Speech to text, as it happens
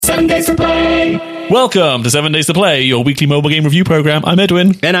7 Days to Play. Welcome to 7 Days to Play, your weekly mobile game review program. I'm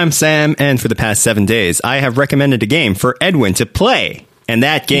Edwin. And I'm Sam, and for the past 7 days, I have recommended a game for Edwin to play. And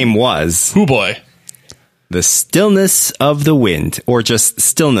that game was... Oh boy. The Stillness of the Wind, or just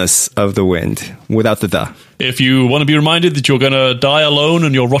Stillness of the Wind, without the. If you want to be reminded that you're going to die alone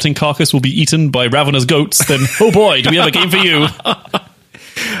and your rotting carcass will be eaten by ravenous goats, then oh boy, do we have a game for you.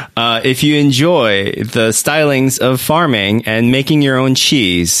 If you enjoy the stylings of farming and making your own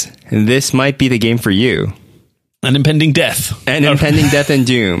cheese, this might be the game for you. And impending death. And impending death and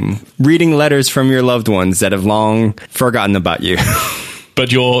doom. Reading letters from your loved ones that have long forgotten about you.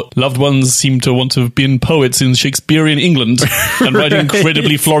 But your loved ones seem to want to have been poets in Shakespearean England and write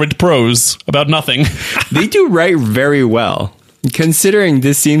incredibly florid prose about nothing. They do write very well. Considering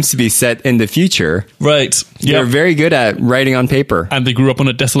this seems to be set in the future, right? They're very good at writing on paper. And they grew up on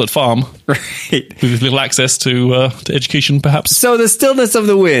a desolate farm. Right. With little access to education, perhaps. So The Stillness of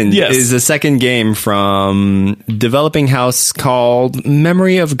the Wind is the second game from developing house called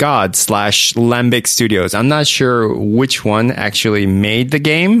Memory of God / Lambic Studios. I'm not sure which one actually made the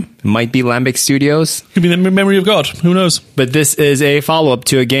game. It might be Lambic Studios. Could be the Memory of God. Who knows? But this is a follow-up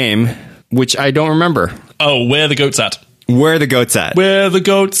to a game which I don't remember. Oh, Where the Goat's At. Where the goat's at. Where the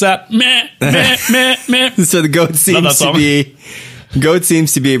goat's at. Meh, meh, meh, meh. So the goat seems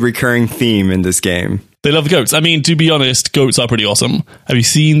to be a recurring theme in this game. They love goats. I mean, to be honest, goats are pretty awesome. Have you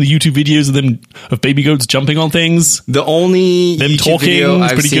seen the YouTube videos of them, of baby goats jumping on things? The only them YouTube video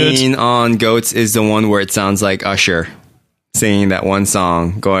I've seen on goats is the one where it sounds like Usher singing that one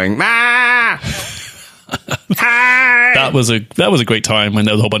song, going, "Ma!" That was a great time when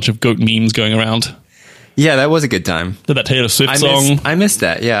there was a whole bunch of goat memes going around. Yeah, that was a good time. That Taylor Swift song. I missed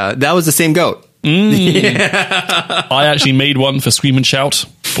that, yeah. That was the same goat. Yeah. I actually made one for Scream and Shout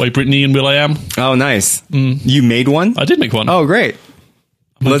by Britney and will.i.am. Oh, nice. You made one? I did make one. Oh, great.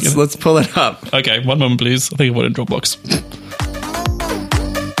 Let's pull it up. Okay, one moment, please. I think I put it in Dropbox.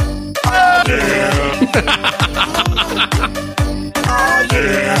 Oh, yeah.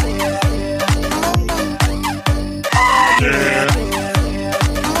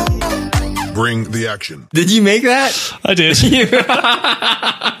 Bring the action. Did you make that? I did.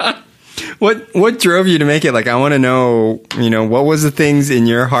 What drove you to make it? Like, I want to know, what was the things in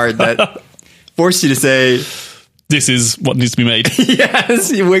your heart that forced you to say, this is what needs to be made?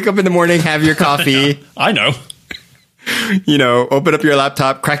 Yes. You wake up in the morning, have your coffee. I know. Open up your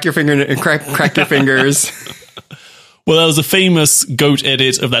laptop, crack your fingers. Well, there was a famous goat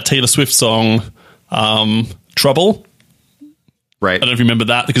edit of that Taylor Swift song, Trouble. Right. I don't know if you remember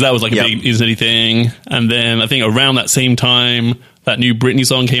that, because that was like a big Isn't Anything. And then I think around that same time, that new Britney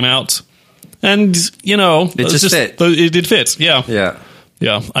song came out. And, it just fit. It did fit, yeah. Yeah.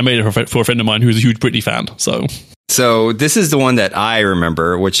 Yeah, I made it for a friend of mine who's a huge Britney fan, So this is the one that I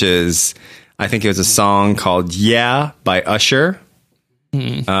remember, which is, I think it was a song called Yeah by Usher,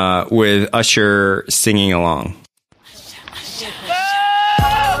 with Usher singing along.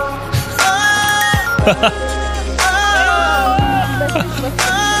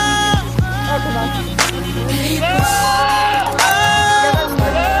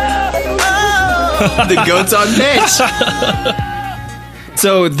 The goat's on pitch.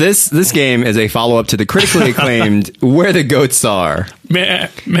 So this game is a follow-up to the critically acclaimed Where the Goats Are. Meh,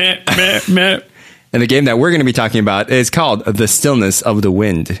 meh, meh, meh. And the game that we're going to be talking about is called The Stillness of the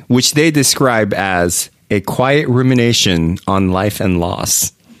Wind, which they describe as a quiet rumination on life and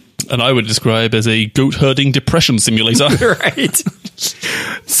loss. And I would describe as a goat-herding depression simulator. Right.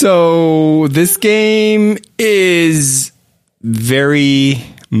 So this game is very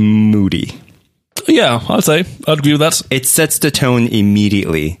moody. Yeah, I'd say. I'd agree with that. It sets the tone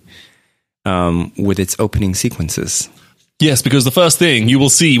immediately with its opening sequences. Yes, because the first thing you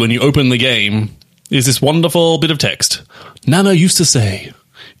will see when you open the game is this wonderful bit of text. Nana used to say,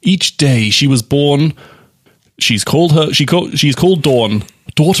 each day she was born, she's called Dawn,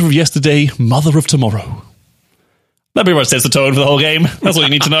 daughter of yesterday, mother of tomorrow. That pretty much sets the tone for the whole game. That's all you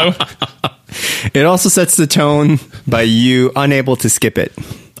need to know. It also sets the tone by you unable to skip it.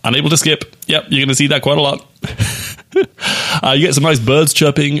 Unable to skip. Yep, you're going to see that quite a lot. You get some nice birds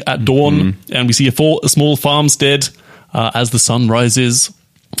chirping at dawn, and we see a small farmstead as the sun rises.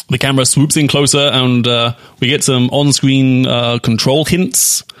 The camera swoops in closer, and we get some on-screen control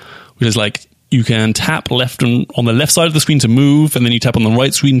hints, which is like you can tap left on the left side of the screen to move, and then you tap on the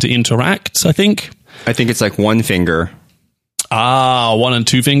right screen to interact, I think. I think it's like one finger. Ah, 1 and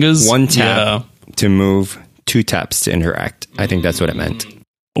 2 fingers. One tap to move, 2 taps to interact. I think that's what it meant.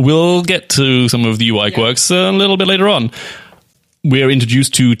 We'll get to some of the UI quirks a little bit later on. We're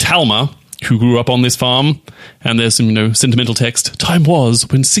introduced to Talma, who grew up on this farm, and there's some, sentimental text. Time was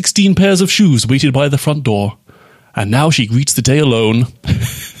when 16 pairs of shoes waited by the front door, and now she greets the day alone.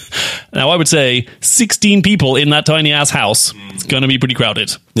 Now, I would say 16 people in that tiny ass house. It's going to be pretty crowded.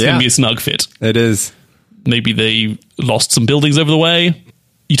 It's going to be a snug fit. It is. Maybe they lost some buildings over the way.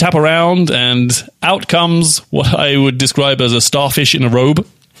 You tap around, and out comes what I would describe as a starfish in a robe.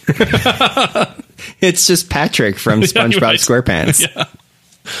 It's just Patrick from SpongeBob SquarePants. Yeah.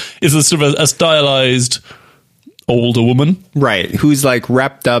 It's a sort of a stylized older woman. Right. Who's like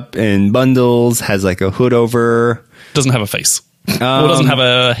wrapped up in bundles, has like a hood over. Doesn't have a face. Or doesn't have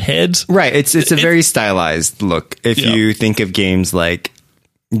a head. Right. It's a very stylized look. If you think of games like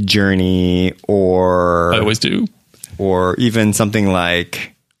Journey or... I always do. Or even something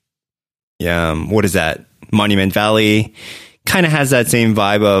like... what is that? Monument Valley. Kind of has that same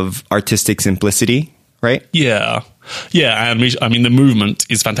vibe of artistic simplicity, right? Yeah. Yeah, animation. I mean, the movement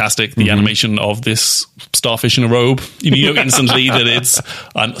is fantastic. The animation of this starfish in a robe. You know instantly that it's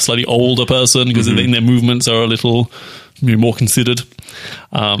a slightly older person because their movements are a little more considered.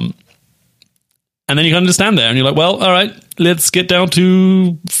 And then you kind of stand there and you're like, well, all right, let's get down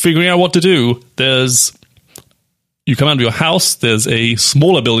to figuring out what to do. You come out of your house, there's a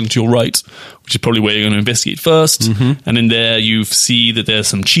smaller building to your right, which is probably where you're going to investigate first. And in there, you see that there's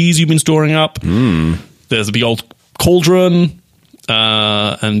some cheese you've been storing up. There's a big old cauldron.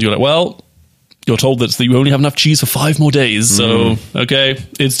 And you're like, well, you're told that you only have enough cheese for 5 more days. So, okay,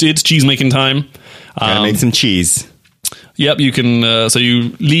 it's cheese making time. Gotta make some cheese. Yep, you can, so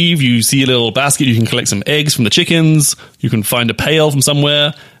you leave, you see a little basket, you can collect some eggs from the chickens, you can find a pail from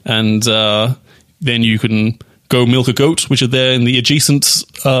somewhere, and then you can go milk a goat, which is there in the adjacent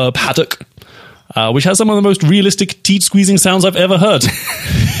paddock, which has some of the most realistic teat-squeezing sounds I've ever heard.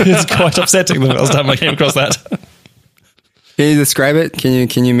 It's quite upsetting the first time I came across that. Can you describe it?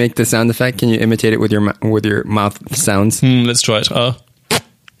 Can you make the sound effect? Can you imitate it with your mouth sounds? Let's try it.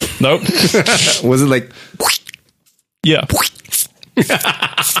 No. Was it like... Yeah.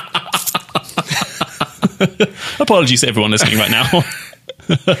 Apologies to everyone listening right now.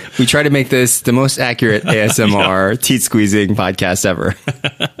 We try to make this the most accurate ASMR teat squeezing podcast ever.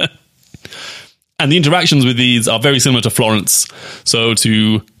 And the interactions with these are very similar to Florence. So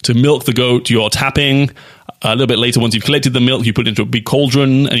to milk the goat, you're tapping. A little bit later, once you've collected the milk, you put it into a big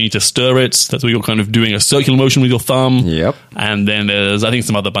cauldron and you need to stir it. That's where you're kind of doing a circular motion with your thumb. Yep. And then there's, I think,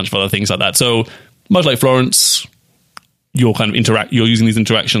 bunch of other things like that. So much like Florence, you're kind of you're using these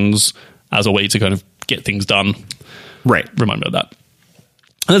interactions as a way to kind of get things done. Right. Remind me of that.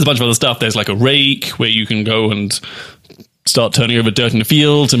 And there's a bunch of other stuff. There's like a rake where you can go and start turning over dirt in the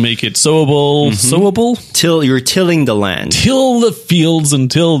field to make it sowable. Sowable? You're tilling the land. Till the fields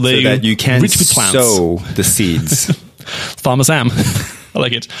until they so that you can rich with plants. Sow the seeds. Farmer Sam. I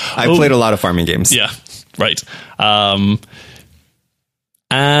like it. I played a lot of farming games. Yeah, right. And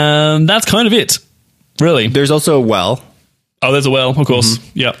that's kind of it, really. There's also a well. Oh, there's a well, of course.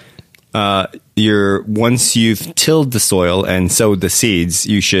 Yeah. Once you've tilled the soil and sowed the seeds,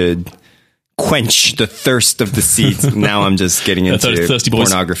 you should quench the thirst of the seeds. Now I'm just getting into thirsty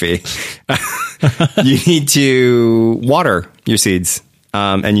pornography. You need to water your seeds.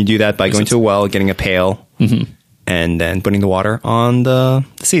 And you do that by going to a well, getting a pail, and then putting the water on the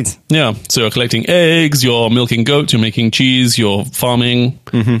seeds. Yeah. So you're collecting eggs, you're milking goats, you're making cheese, you're farming,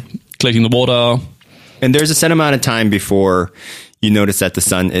 collecting the water. And there's a set amount of time before you notice that the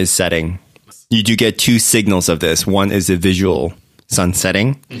sun is setting. You do get 2 signals of this. One is a visual sun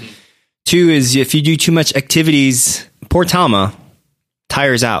setting. 2 is if you do too much activities, poor Talma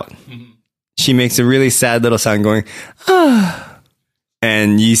tires out. She makes a really sad little sound going, ah.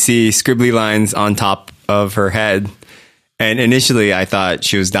 And you see scribbly lines on top of her head. And initially I thought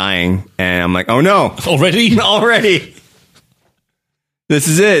she was dying. And I'm like, oh no. Already? Already. This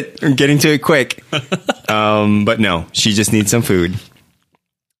is it. I'm getting to it quick. But no, she just needs some food.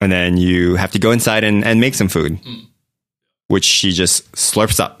 And then you have to go inside and make some food, which she just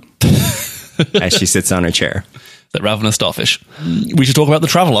slurps up as she sits on her chair. That ravenous starfish. We should talk about the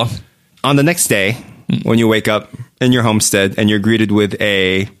traveler. On the next day, when you wake up in your homestead and you're greeted with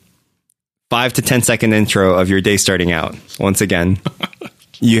a 5 to 10 second intro of your day starting out, once again,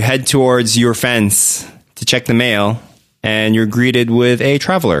 you head towards your fence to check the mail, and you're greeted with a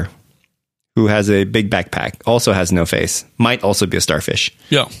traveler who has a big backpack, also has no face, might also be a starfish.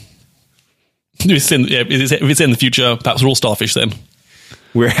 Yeah. If it's in the future, perhaps we're all starfish then.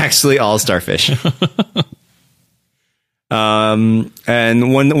 We're actually all starfish. And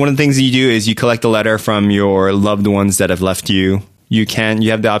one of the things that you do is you collect a letter from your loved ones that have left you. You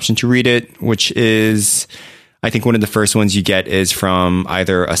have the option to read it, which is I think one of the first ones you get is from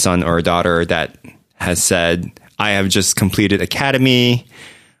either a son or a daughter that has said, I have just completed academy.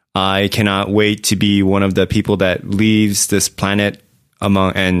 I cannot wait to be one of the people that leaves this planet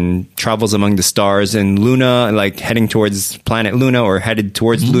and travels among the stars in Luna, like heading towards planet Luna or headed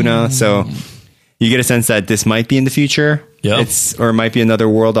towards Luna. So you get a sense that this might be in the future. Yeah. Or it might be another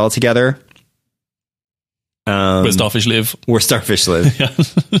world altogether. Where starfish live. Where starfish live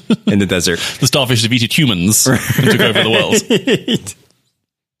in the desert. The starfish defeated humans and took over the world.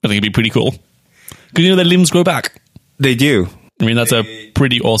 I think it'd be pretty cool. Because, you know, their limbs grow back. They do. I mean, that's a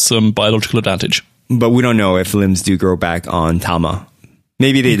pretty awesome biological advantage. But we don't know if limbs do grow back on Tama.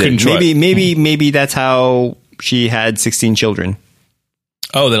 Maybe they did. Maybe that's how she had 16 children.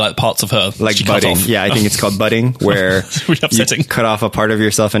 Oh, they're like parts of her. Like budding. Yeah, I think it's called budding, where really upsetting. You cut off a part of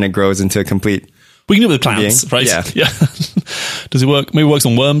yourself and it grows into a complete... We can do it with plants, being. right? Yeah. Does it work? Maybe it works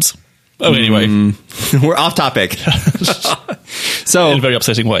on worms? Oh, anyway. We're off topic. So, in a very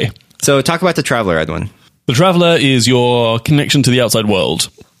upsetting way. So talk about the Traveler, Edwin. The Traveler is your connection to the outside world.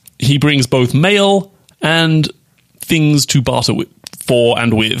 He brings both mail and things to barter for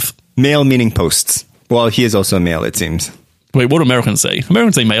and with. Mail meaning posts. Well, he is also mail, it seems. Wait, what do Americans say?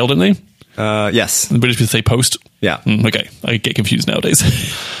 Americans say mail, don't they? Yes. The British people say post? Yeah. Okay, I get confused nowadays.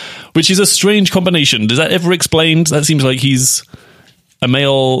 Which is a strange combination. Does that ever explained? That seems like he's a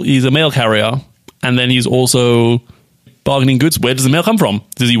mail carrier, and then he's also bargaining goods. Where does the mail come from?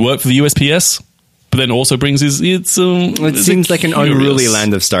 Does he work for the USPS? But then also brings his... It seems like an unruly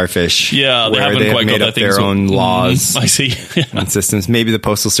land of starfish. Yeah, they haven't where quite made got up that their thing. own laws. I see. And systems. Maybe the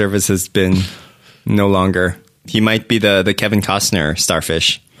Postal Service has been no longer. He might be the Kevin Costner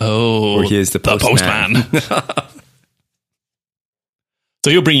starfish. Oh. Or he is the postman. So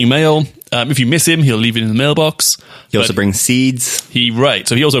he'll bring you mail. If you miss him, he'll leave it in the mailbox. He also brings seeds.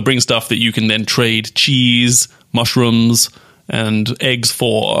 So he also brings stuff that you can then trade cheese, mushrooms, and eggs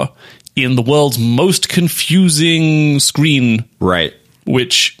for in the world's most confusing screen. Right.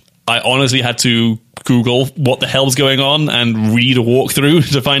 Which I honestly had to Google what the hell's going on and read a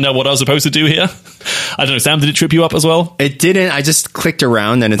walkthrough to find out what I was supposed to do here. I don't know, Sam, did it trip you up as well? It didn't. I just clicked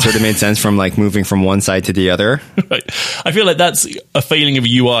around and it sort of made sense from like moving from one side to the other. Right. I feel like that's a failing of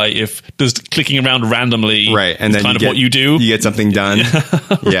UI if just clicking around randomly right. And then kind of what you do. You get something done.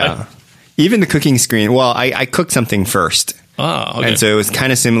 Yeah. Right. Even the cooking screen. Well, I cooked something first. Ah, okay. And so it was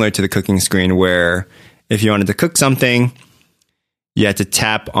kind of similar to the cooking screen where if you wanted to cook something, you had to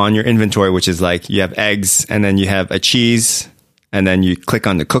tap on your inventory, which is like you have eggs and then you have a cheese and then you click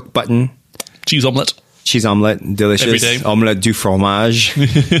on the cook button. Cheese omelette. Cheese omelette. Delicious. Every day. Omelette du fromage.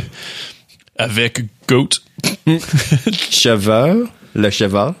 Avec goat. Cheval. Le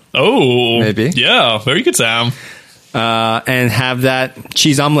cheval. Oh. Maybe. Yeah. Very good, Sam. And have that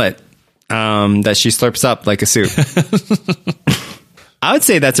cheese omelette that she slurps up like a soup. I would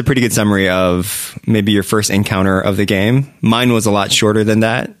say that's a pretty good summary of maybe your first encounter of the game. Mine was a lot shorter than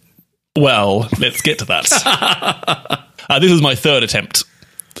that. Well, let's get to that. This was my third attempt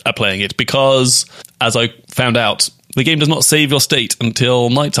at playing it because, as I found out, the game does not save your state until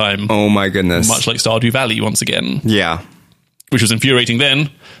nighttime. Oh my goodness. Much like Stardew Valley once again. Yeah. Which was infuriating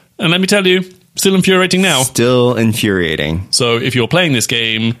then. And let me tell you, still infuriating now. Still infuriating. So if you're playing this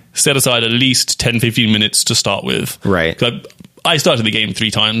game, set aside at least 10-15 minutes to start with. Right. I started the game 3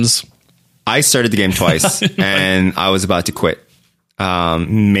 times. I started the game twice, and I was about to quit,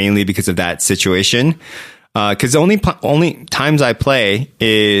 mainly because of that situation. Because the only times I play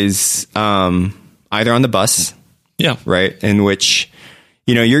is either on the bus, yeah, right, in which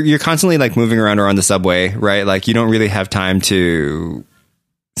you're constantly like moving around or on the subway, right? Like you don't really have time to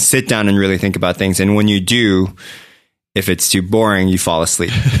sit down and really think about things, and when you do, if it's too boring, you fall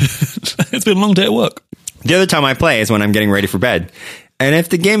asleep. It's been a long day at work. The other time I play is when I'm getting ready for bed. And if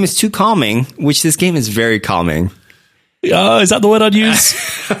the game is too calming, which this game is very calming. Is that the word I'd use?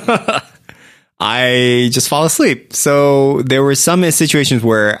 I just fall asleep. So there were some situations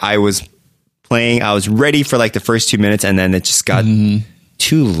where I was playing, I was ready for like the first 2 minutes, and then it just got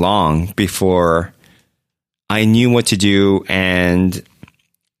too long before I knew what to do and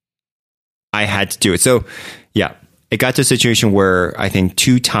I had to do it. So yeah. It got to a situation where I think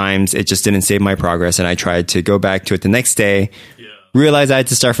 2 times it just didn't save my progress, and I tried to go back to it the next day, realized I had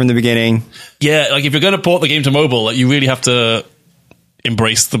to start from the beginning. Yeah, like if you're going to port the game to mobile, like you really have to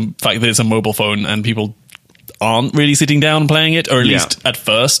embrace the fact that it's a mobile phone and people aren't really sitting down playing it, or at least at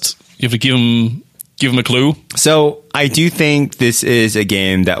first. You have to give them give them a clue. So I do think this is a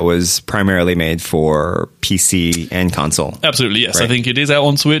game that was primarily made for PC and console. Absolutely, yes. Right. I think it is out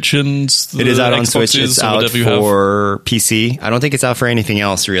on Switch and it is out on Switch. It's out for PC. I don't think it's out for anything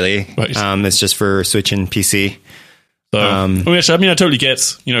else really. Right. It's just for Switch and PC. So, I totally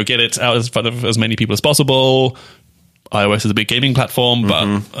get it out in front of as many people as possible. iOS is a big gaming platform, but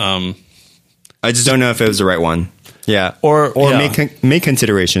I just don't know if it was the right one. Yeah, or make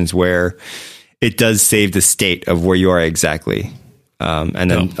considerations where it does save the state of where you are exactly, and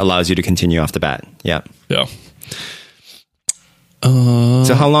then allows you to continue off the bat. Yeah.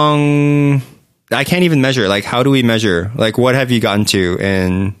 So how long? I can't even measure. Like, how do we measure? Like, what have you gotten to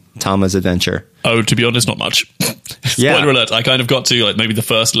in Tama's adventure? Oh, to be honest, not much. Spoiler alert. I kind of got to like maybe the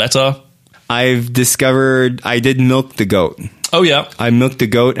first letter. I've discovered I did milk the goat. Oh, yeah. I milked the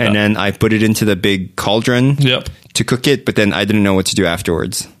goat and then I put it into the big cauldron to cook it, but then I didn't know what to do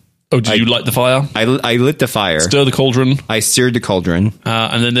afterwards. Oh, did you light the fire? I lit the fire. Stir the cauldron. I stirred the cauldron.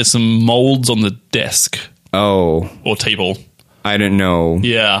 And then there's some molds on the desk. Oh. Or table. I didn't know.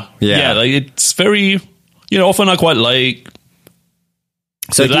 Yeah. Like, it's very, often I quite like...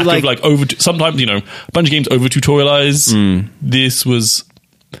 So the lack of sometimes, a bunch of games over tutorialize. This was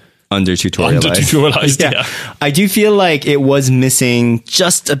under tutorialized. Yeah. I do feel like it was missing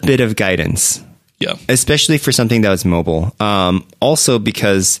just a bit of guidance. Yeah. Especially for something that was mobile. Also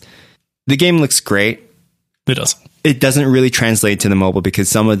because the game looks great. It does. It doesn't really translate to the mobile because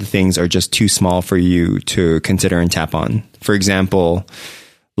some of the things are just too small for you to consider and tap on. For example,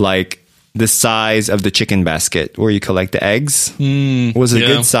 like the size of the chicken basket where you collect the eggs was a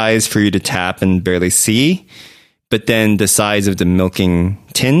good size for you to tap and barely see. But then the size of the milking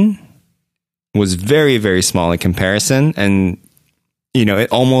tin was very, very small in comparison. And,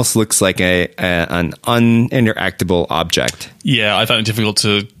 it almost looks like an uninteractable object. Yeah, I found it difficult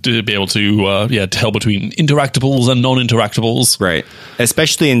to be able to tell between interactables and non-interactables. Right.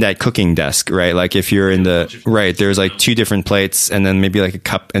 Especially in that cooking desk, right? Like if you're in there's like 2 different plates and then maybe like a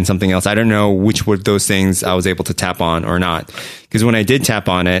cup and something else. I don't know which of those things I was able to tap on or not. Because when I did tap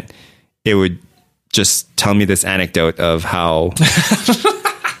on it, it would just tell me this anecdote of how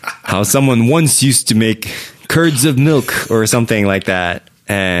someone once used to make curds of milk or something like that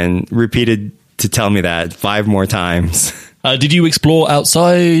and repeated to tell me that 5 more times. Did you explore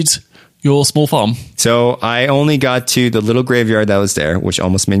outside your small farm? So I only got to the little graveyard that was there, which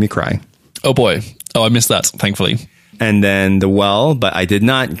almost made me cry. Oh boy. Oh, I missed that, thankfully. And then the well, but I did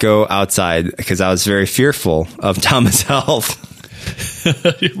not go outside because I was very fearful of Tama's health.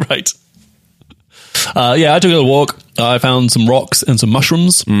 Right. I took a walk. I found some rocks and some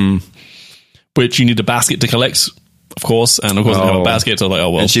mushrooms, which you need a basket to collect, of course. And of course, I have a basket, so I was like, oh,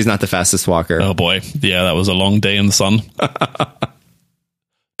 well. And she's not the fastest walker. Oh, boy. Yeah, that was a long day in the sun. But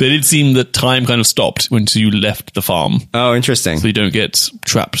it did seem that time kind of stopped once you left the farm. Oh, interesting. So you don't get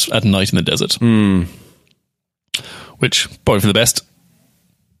trapped at night in the desert. Which, probably for the best.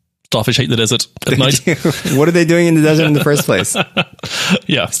 Starfish hate the desert at night. What are they doing in the desert in the first place?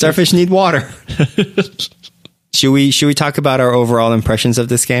 Yeah. Starfish need water. Should we talk about our overall impressions of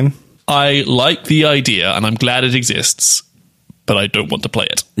this game? I like the idea, and I'm glad it exists, but I don't want to play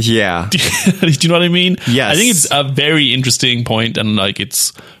it. Yeah. Do you know what I mean? Yes. I think it's a very interesting point, and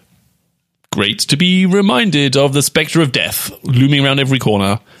it's great to be reminded of the specter of death looming around every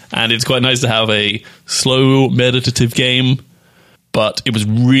corner, and it's quite nice to have a slow, meditative game, but it was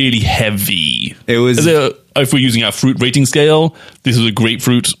really heavy. It was... if we're using our fruit rating scale, this was a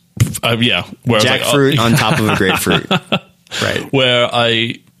grapefruit. Jackfruit on top of a grapefruit. Right. Where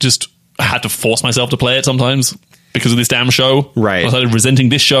I just had to force myself to play it sometimes because of this damn show. Right. I started resenting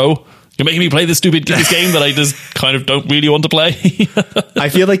this show. You're making me play this stupid game that I just kind of don't really want to play. I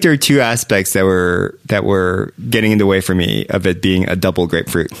feel like there are 2 aspects that were getting in the way for me of it being a double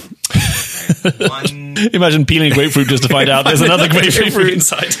grapefruit. One, imagine peeling a grapefruit just to find out there's another grapefruit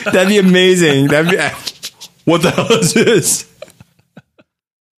inside. That'd be amazing. What the hell is this?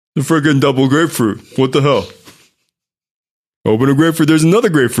 The friggin' double grapefruit. What the hell? Open a grapefruit, there's another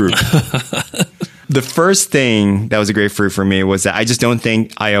grapefruit. The first thing that was a grapefruit for me was that I just don't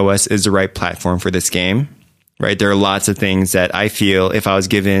think iOS is the right platform for this game. Right? There are lots of things that I feel if I was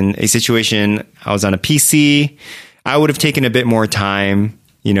given a situation, I was on a PC, I would have taken a bit more time.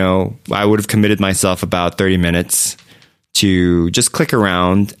 I would have committed myself about 30 minutes to just click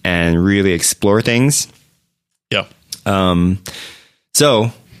around and really explore things. Yeah.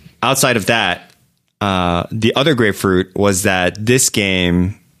 So outside of that, the other grapefruit was that this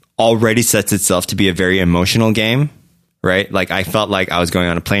game already sets itself to be a very emotional game, right? Like I felt like I was going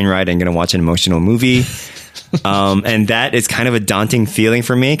on a plane ride and going to watch an emotional movie. And that is kind of a daunting feeling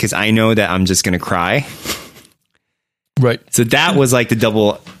for me because I know that I'm just going to cry. Right. So that was like the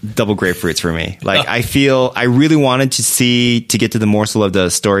double grapefruits for me. Like I really wanted to get to the morsel of the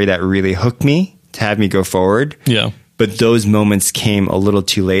story that really hooked me to have me go forward. Yeah. But those moments came a little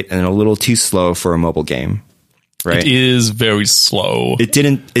too late and a little too slow for a mobile game. Right. It is very slow. It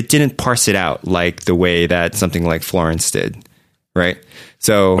didn't parse it out like the way that something like Florence did. Right.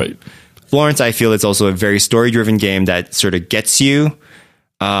 So Florence, I feel, it's also a very story-driven game that sort of gets you,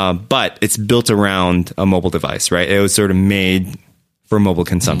 but it's built around a mobile device, right? It was sort of made for mobile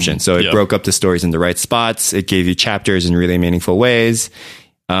consumption. So it broke up the stories in the right spots. It gave you chapters in really meaningful ways.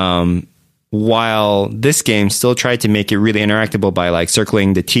 While this game still tried to make it really interactable by like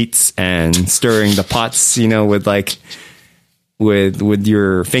circling the teats and stirring the pots, you know, with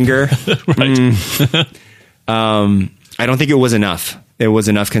your finger. Right. I don't think it was enough. It was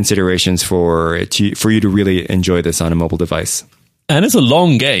enough considerations for you to really enjoy this on a mobile device. And it's a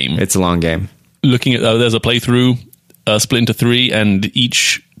long game. It's a long game. Looking at there's a playthrough split into 3, and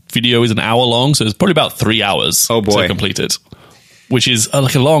each video is an hour long, so it's probably about 3 hours to complete it, which is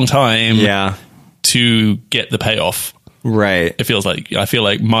like a long time to get the payoff. Right. It feels like I feel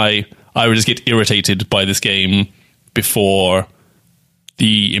like I would just get irritated by this game before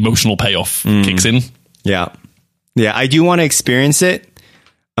the emotional payoff kicks in. Yeah. Yeah, I do want to experience it,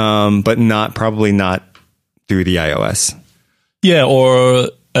 but probably not through the iOS. Yeah, or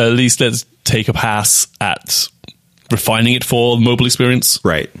at least let's take a pass at refining it for the mobile experience.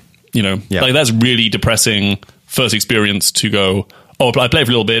 Right. You know, like that's really depressing first experience to go, I play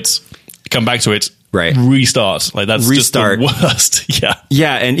for a little bit, come back to it, restart. Like that's just the worst. Yeah.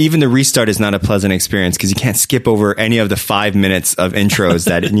 Yeah, and even the restart is not a pleasant experience because you can't skip over any of the 5 minutes of intros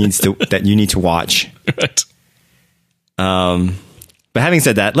that that you need to watch. Right. But having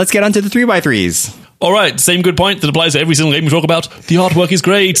said that, let's get on to the 3x3s. All right, same good point that applies to every single game we talk about. The artwork is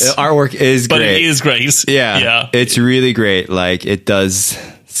great. The artwork is great. But it is great. Yeah. It's really great. Like, it does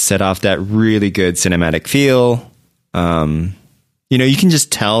set off that really good cinematic feel. You know, you can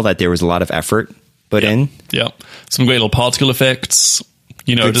just tell that there was a lot of effort put in. Yeah. Some great little particle effects.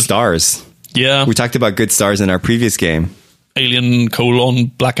 You know, good stars. Yeah. We talked about good stars in our previous game. Alien :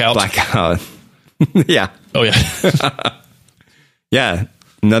 Blackout. Blackout. Yeah. Oh, yeah. Yeah.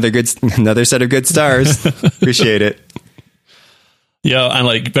 Another set of good stars. Appreciate it. Yeah, and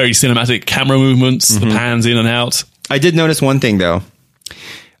like very cinematic camera movements, the pans in and out. I did notice one thing though.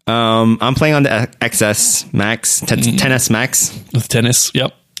 I'm playing on the XS Max, 10S Max. With tennis,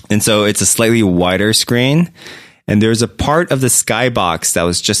 yep. And so it's a slightly wider screen, and there's a part of the skybox that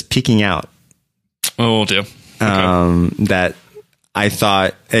was just peeking out. Oh dear. Okay. That I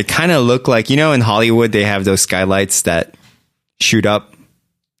thought it kind of looked like, you know, in Hollywood they have those skylights that shoot up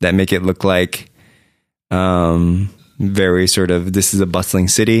that make it look like very sort of, this is a bustling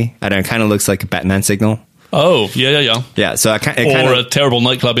city. I don't know, it kind of looks like a Batman signal. Oh, yeah. Yeah, so or a terrible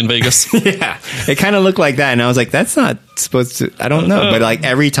nightclub in Vegas. Yeah, it kind of looked like that, and I was like, that's not supposed to, I don't know. But like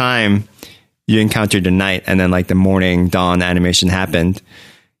every time you encountered the night and then like the morning dawn animation happened,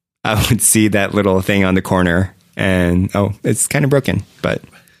 I would see that little thing on the corner and, it's kind of broken, but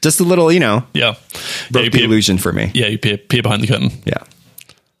just a little, you know, broke the illusion for me. Yeah, you peer behind the curtain. Yeah.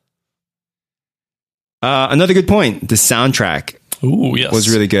 Another good point, the soundtrack was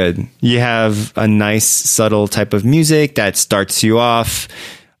really good. You have a nice, subtle type of music that starts you off.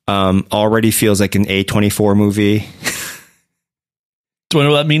 Already feels like an A24 movie. Do I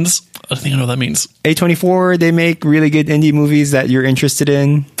know what that means? I don't think I know what that means. A24, they make really good indie movies that you're interested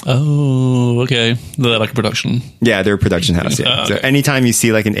in. Oh, okay. They're like a production. Yeah, they're a production house, yeah. Okay. So anytime you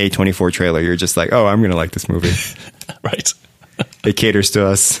see like an A24 trailer, you're just like, I'm going to like this movie. Right. It caters to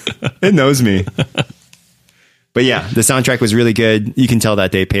us. It knows me. But yeah, the soundtrack was really good. You can tell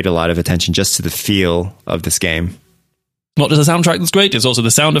that they paid a lot of attention just to the feel of this game. Not just the soundtrack that's great, it's also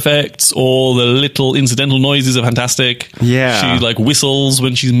the sound effects, all the little incidental noises are fantastic. Yeah. She like whistles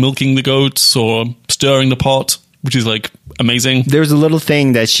when she's milking the goats or stirring the pot, which is like amazing. There's a little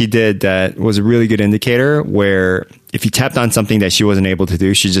thing that she did that was a really good indicator where if you tapped on something that she wasn't able to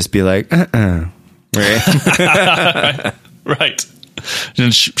do, she'd just be like, Right? Right.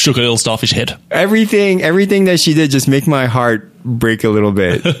 And shook a little starfish head. Everything that she did just make my heart break a little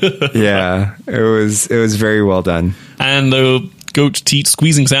bit. Yeah, it was very well done. And the goat teat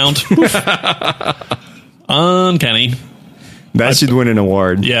squeezing sound, uncanny. That should win an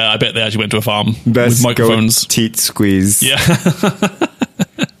award. Yeah, I bet they actually went to a farm Best with microphones. Goat teat squeeze. Yeah.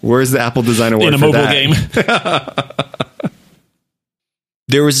 Where's the Apple Design Award in a for mobile that? Game?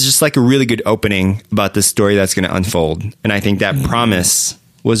 There was just like a really good opening about the story that's going to unfold. And I think that promise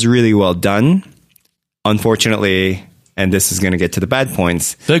was really well done. unfortunately, and this is going to get to the bad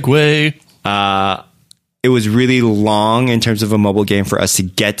points. Segway. It was really long in terms of a mobile game for us to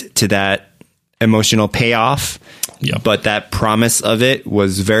get to that emotional payoff. Yeah. But that promise of it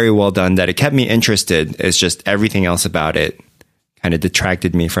was very well done, that it kept me interested. It's just everything else about it kind of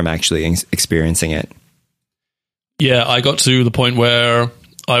detracted me from actually experiencing it. Yeah, I got to the point where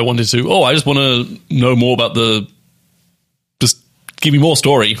I wanted to, I just want to know more about just give me more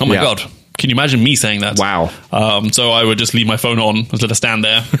story. Oh my God. Can you imagine me saying that? Wow. So I would just leave my phone on and let it stand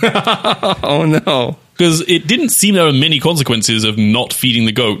there. Oh no. Because it didn't seem there were many consequences of not feeding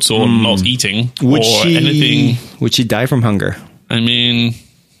the goats or not eating anything. Would she die from hunger? I mean,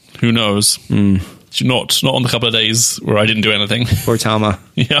 who knows? Not on the couple of days where I didn't do anything. Poor Tama.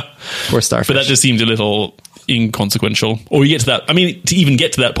 Yeah. Poor starfish. But that just seemed a little inconsequential. Or you get to that. I mean, to even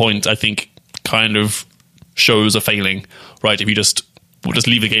get to that point, I think kind of shows a failing, right? If you just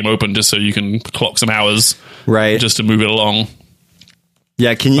leave the game open just so you can clock some hours, right? Just to move it along.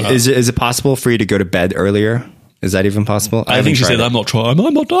 Yeah, can you? Is it possible for you to go to bed earlier? Is that even possible? I think she said, "I'm not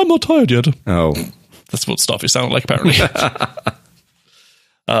tired yet." Oh, that's what Starfish sounded like, apparently.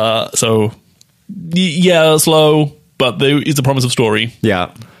 So, yeah, slow, but there is a promise of story.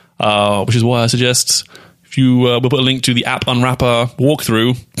 Yeah, which is why I suggest if you we'll put a link to the App Unwrapper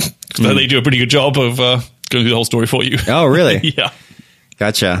walkthrough, because they do a pretty good job of going through the whole story for you. Oh, really? Yeah.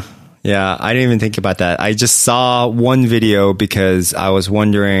 Gotcha. Yeah, I didn't even think about that. I just saw one video because I was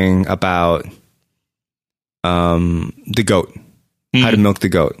wondering about the goat, how to milk the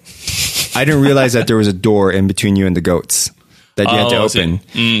goat. I didn't realize that there was a door in between you and the goats that you had to open.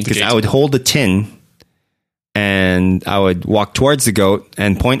 Because I would hold the tin and I would walk towards the goat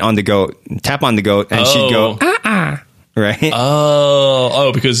and point on the goat, tap on the goat, and she'd go, right?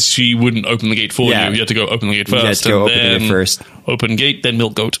 Oh, because she wouldn't open the gate for you. You had to go open the gate first. You had to go open it first. Open gate, then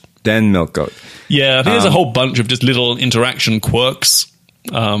milk goat. Then milk goat. Yeah, I think there's a whole bunch of just little interaction quirks.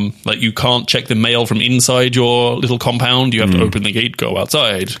 Like you can't check the mail from inside your little compound. You have to open the gate, go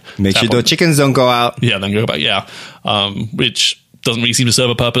outside. Make sure the chickens don't go out. Yeah, then go back. Yeah. Which doesn't really seem to serve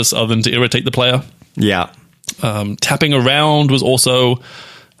a purpose other than to irritate the player. Yeah. Tapping around was also,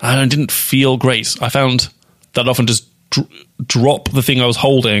 I didn't feel great. I found that often just drop the thing I was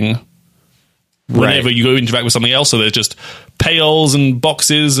holding whenever you go interact with something else. So there's just pails and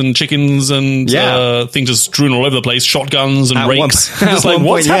boxes and chickens and things just strewn all over the place, shotguns and rakes. Just like,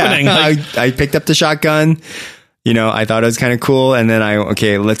 what's happening? Like, I picked up the shotgun. You know, I thought it was kind of cool. And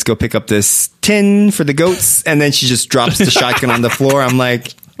then let's go pick up this tin for the goats. And then she just drops the shotgun on the floor. I'm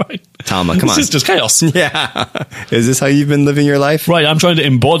like, Tama, come on. This is just chaos. Yeah. Is this how you've been living your life? Right. I'm trying to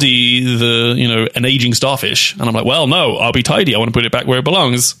embody an aging starfish. And I'm like, well, no, I'll be tidy. I want to put it back where it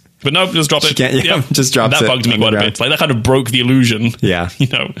belongs. But no, just drop it. Just drops it. That bugged me quite a bit. Like that kind of broke the illusion. Yeah.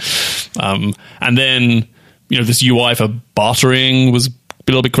 And then, this UI for bartering was a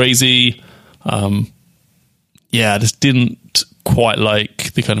little bit crazy. I just didn't quite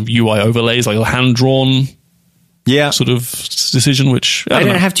like the kind of UI overlays, like a hand-drawn sort of decision, which I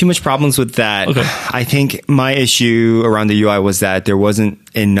didn't have too much problems with that. Okay. I think my issue around the UI was that there wasn't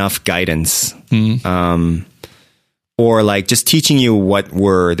enough guidance. Or like just teaching you what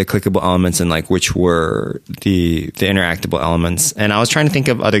were the clickable elements and like which were the interactable elements. And I was trying to think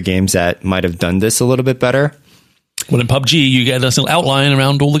of other games that might have done this a little bit better. Well, in PUBG, you get a little outline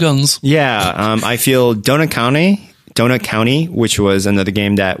around all the guns. Yeah, I feel Donut County, which was another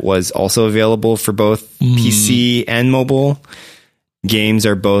game that was also available for both PC and mobile. Games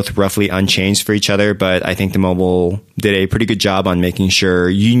are both roughly unchanged for each other, but I think the mobile did a pretty good job on making sure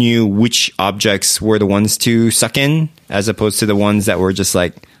you knew which objects were the ones to suck in, as opposed to the ones that were just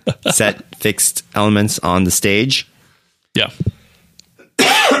like set fixed elements on the stage. Yeah.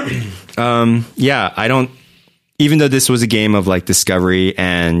 Even though this was a game of like discovery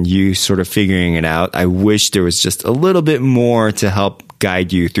and you sort of figuring it out, I wish there was just a little bit more to help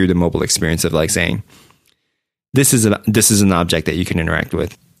guide you through the mobile experience of like saying, this is an object that you can interact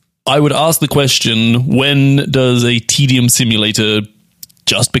with. I would ask the question, when does a tedium simulator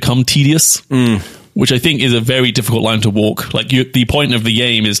just become tedious? Which I think is a very difficult line to walk. Like the point of the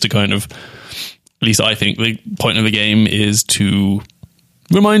game is to kind of, at least I think the point of the game is to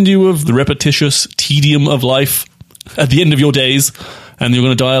remind you of the repetitious tedium of life at the end of your days, and you're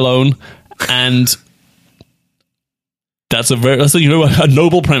going to die alone. And that's a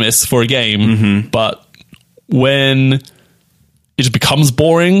noble premise for a game, but when it just becomes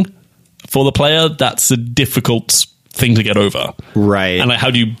boring for the player, that's a difficult thing to get over. Right. And like, how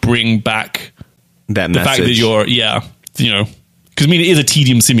do you bring back that the fact that you're, because I mean, it is a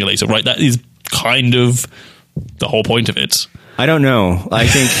tedium simulator, right? That is kind of the whole point of it. I don't know. I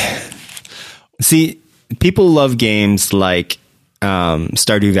think, see, people love games like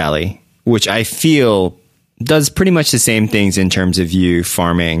Stardew Valley, which I feel does pretty much the same things in terms of you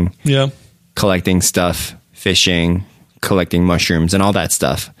farming, collecting stuff, fishing, collecting mushrooms, and all that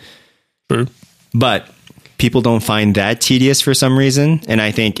stuff. True. But people don't find that tedious for some reason. And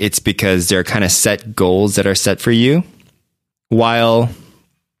I think it's because they're kind of set goals that are set for you. While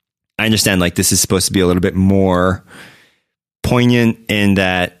I understand like this is supposed to be a little bit more poignant in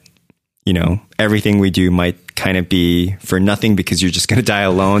that, you know, everything we do might kind of be for nothing because you're just going to die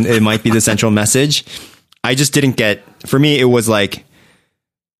alone. It might be the central message. I just didn't get, for me, it was like,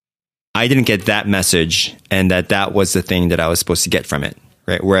 I didn't get that message and that was the thing that I was supposed to get from it.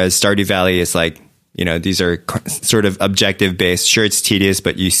 Right. Whereas Stardew Valley is like, you know, these are sort of objective based. Sure, it's tedious,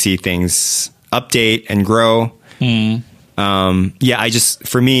 but you see things update and grow.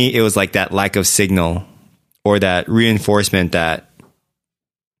 For me, it was like that lack of signal or that reinforcement that,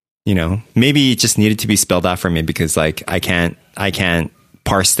 you know, maybe it just needed to be spelled out for me because like I can't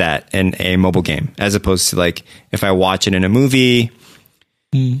parse that in a mobile game as opposed to like if I watch it in a movie,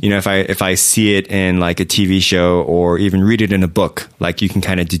 you know, if I see it in like a TV show or even read it in a book, like you can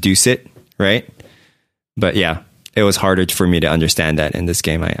kind of deduce it, right? But yeah, it was harder for me to understand that in this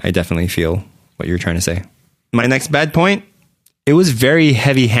game. I definitely feel what you're trying to say. My next bad point, it was very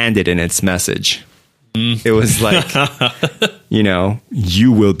heavy-handed in its message. It was like, you know,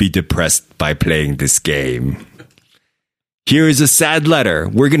 you will be depressed by playing this game. Here is a sad letter.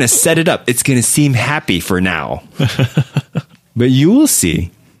 We're going to set it up. It's going to seem happy for now. But you will see.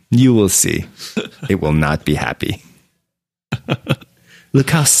 You will see. It will not be happy. Look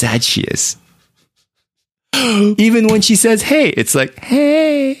how sad she is. Even when she says, hey, it's like,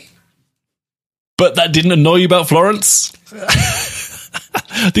 hey. But that didn't annoy you about Florence?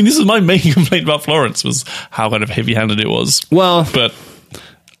 I think this is my main complaint about Florence was how kind of heavy-handed it was. Well, but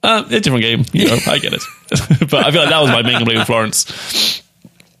a different game, you know, I get it. But I feel like that was my main complaint with Florence.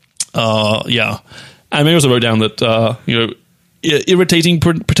 Yeah. And I also wrote down that, you know, irritating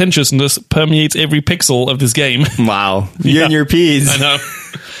pretentiousness permeates every pixel of this game. Wow. You and your peas. I know.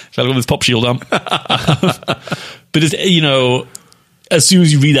 So I've got this pop shield on. But it's, you know, as soon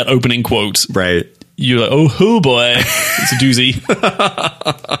as you read that opening quote, right, you're like, oh boy, it's a doozy.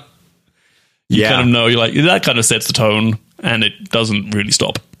 You kind of know, you're like, that kind of sets the tone, and it doesn't really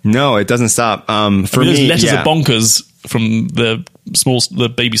stop. No, it doesn't stop. For me, there's letters of bonkers from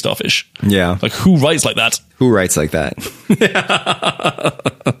the baby starfish. Yeah. Like, who writes like that? Who writes like that?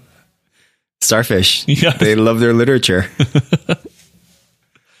 Starfish. Yeah. They love their literature.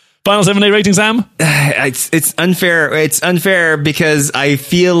 Final 7-day rating, Sam? It's unfair. It's unfair because I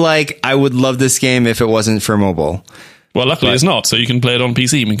feel like I would love this game if it wasn't for mobile. Well, luckily it's not, so you can play it on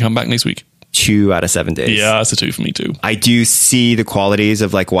PC and we can come back next week. 2 out of 7 days. Yeah, that's a 2 for me too. I do see the qualities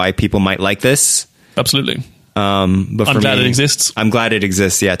of like why people might like this. Absolutely. But I'm glad it exists. I'm glad it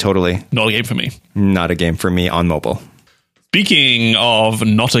exists. Yeah, totally. Not a game for me. Not a game for me on mobile. Speaking of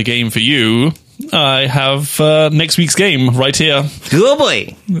not a game for you, I have next week's game right here. Oh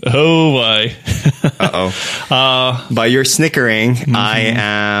boy. Oh boy. Uh-oh. By your snickering, I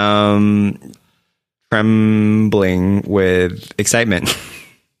am trembling with excitement.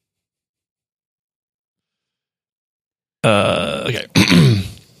 Okay.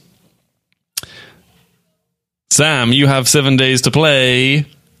 Sam, you have 7 days to play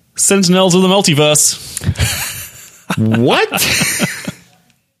Sentinels of the Multiverse. What?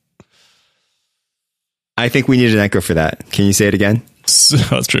 I think we need an echo for that. Can you say it again?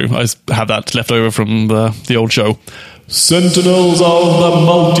 That's true. I have that left over from the old show. Sentinels of the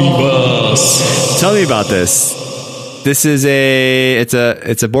Multiverse. Tell me about this. This is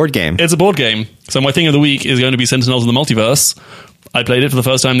it's a board game. It's a board game. So my thing of the week is going to be Sentinels of the Multiverse. I played it for the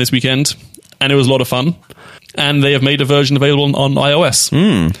first time this weekend, and it was a lot of fun. And they have made a version available on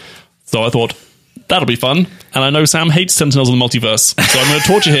iOS. So I thought, that'll be fun. And I know Sam hates Sentinels of the Multiverse, so I'm going to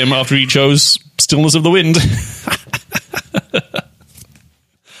torture him after he chose Stillness of the Wind.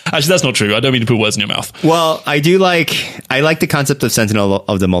 Actually, that's not true. I don't mean to put words in your mouth. Well, I like the concept of Sentinel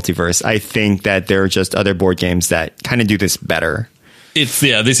of the Multiverse. I think that there are just other board games that kind of do this better.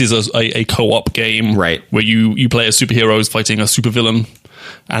 This is a co-op game, right? Where you play as superheroes fighting a supervillain,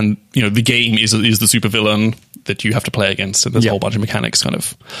 and you know the game is the supervillain that you have to play against. And there's a whole bunch of mechanics, kind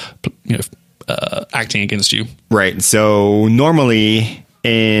of, you know, acting against you. Right. So normally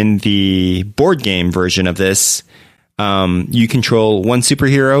in the board game version of this, you control one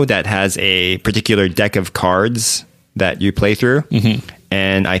superhero that has a particular deck of cards that you play through,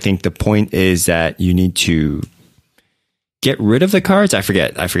 and I think the point is that you need to get rid of the cards? I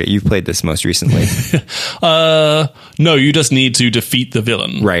forget. You've played this most recently. No, you just need to defeat the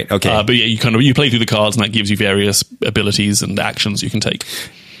villain. Right. Okay. But yeah, you play through the cards, and that gives you various abilities and actions you can take.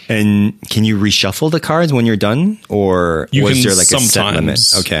 And can you reshuffle the cards when you're done, or was there like a set limit?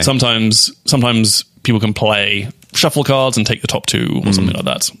 Okay. Sometimes people can play shuffle cards and take the top two or something like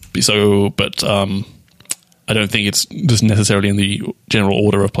that. So, but I don't think it's just necessarily in the general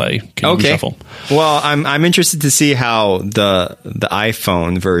order of play. Can you reshuffle? Well, I'm interested to see how the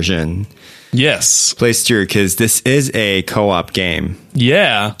iPhone version plays through, because this is a co-op game.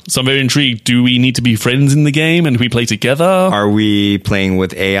 Yeah, so I'm very intrigued. Do we need to be friends in the game, and do we play together? Are we playing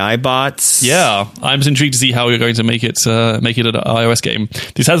with AI bots? Yeah, I'm just intrigued to see how you're going to make it an iOS game.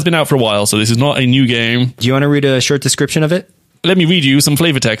 This has been out for a while, so this is not a new game. Do you want to read a short description of it? Let me read you some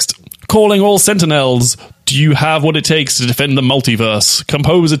flavor text. Calling all Sentinels. Do you have what it takes to defend the multiverse?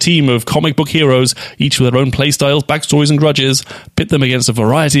 Compose a team of comic book heroes, each with their own playstyles, backstories, and grudges. Pit them against a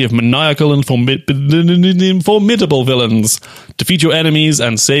variety of maniacal and formidable villains. Defeat your enemies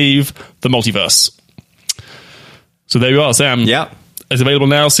and save the multiverse. So there you are, Sam. Yeah. It's available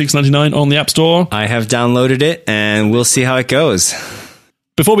now, $6.99 on the App Store. I have downloaded it, and we'll see how it goes.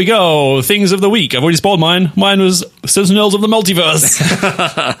 Before we go, things of the week. I've already spoiled mine. Mine was Sentinels of the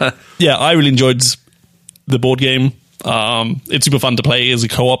Multiverse. Yeah, I really enjoyed the board game. It's super fun to play as a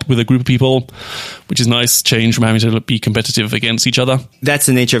co-op with a group of people, which is nice. Change from having to be competitive against each other. That's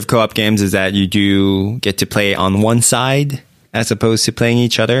the nature of co-op games, is that you do get to play on one side as opposed to playing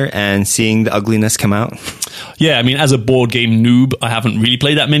each other and seeing the ugliness come out. Yeah, I mean, as a board game noob, I haven't really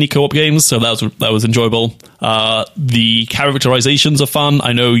played that many co-op games, so that was enjoyable. The characterizations are fun.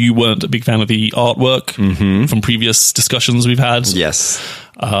 I know you weren't a big fan of the artwork from previous discussions we've had. Yes.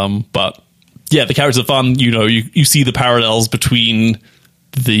 But yeah, the characters are fun. You see the parallels between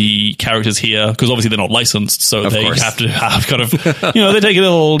the characters here, because obviously they're not licensed, so they have to have kind of, they take a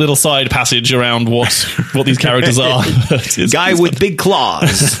little side passage around what these characters are. Guy with big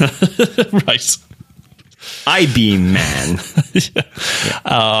claws. Right. I-beam man.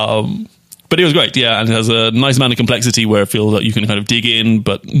 But it was great, yeah, and it has a nice amount of complexity where it feels that you can kind of dig in,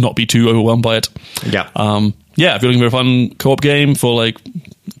 but not be too overwhelmed by it. Yeah. Yeah, if you're looking for a fun co-op game for like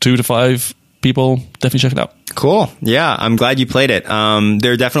 2 to 5 people, definitely check it out. Cool. Yeah, I'm glad you played it.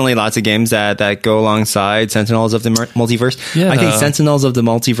 There are definitely lots of games that go alongside Sentinels of the Multiverse. Yeah. I think Sentinels of the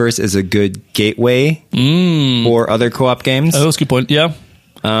Multiverse is a good gateway for other co-op games. Oh, that's a good point, yeah.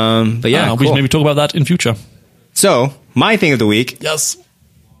 But yeah, cool. We should maybe talk about that in future. So, my thing of the week. Yes.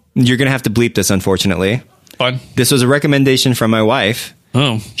 You're going to have to bleep this, unfortunately. Fine. This was a recommendation from my wife.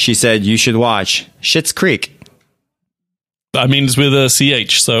 Oh. She said you should watch Schitt's Creek. I mean, it's with a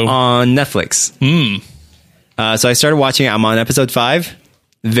CH, so... On Netflix. So I started watching it. I'm on episode 5.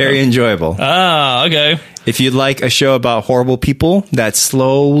 Very enjoyable. Ah, okay. If you'd like a show about horrible people that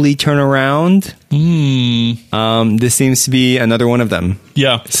slowly turn around, this seems to be another one of them.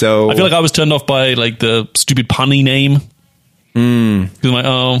 Yeah. So I feel like I was turned off by like the stupid punny name. Because I'm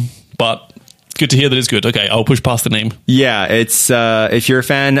like, but it's good to hear that it's good. Okay, I'll push past the name. Yeah, it's if you're a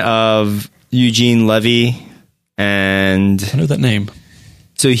fan of Eugene Levy, and I know that name.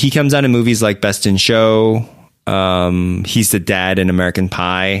 So he comes out in movies like Best in Show. He's the dad in American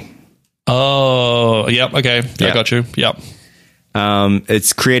Pie. Oh, yep. Okay. Yeah. I got you. Yep.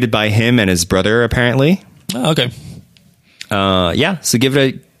 It's created by him and his brother, apparently. Oh, okay. Yeah. So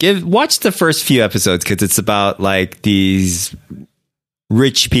watch the first few episodes, because it's about like these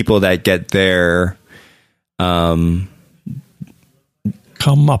rich people that get their,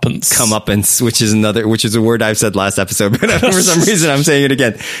 comeuppance, which is a word I've said last episode, but for some reason I'm saying it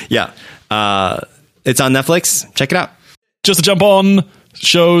again. Yeah. It's on Netflix. Check it out. Just to jump on,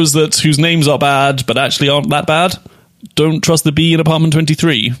 shows whose names are bad, but actually aren't that bad. Don't Trust the Bee in Apartment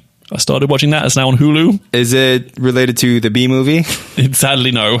 23. I started watching that. It's now on Hulu. Is it related to the Bee movie?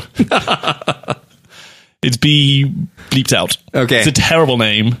 Sadly, no. It's Bee bleeped out. Okay. It's a terrible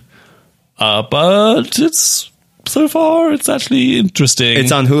name. But so far, it's actually interesting.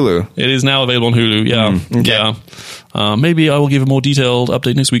 It's on Hulu. It is now available on Hulu, yeah. Okay. Yeah. Maybe I will give a more detailed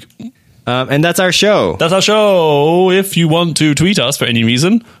update next week. And that's our show. That's our show. If you want to tweet us for any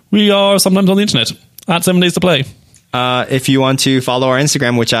reason, we are sometimes on the internet at 7 Days to Play. If you want to follow our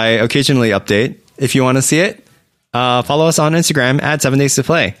Instagram, which I occasionally update, if you want to see it, follow us on Instagram at 7 Days to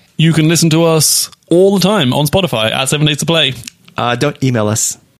Play. You can listen to us all the time on Spotify at 7 Days to Play. Don't email us.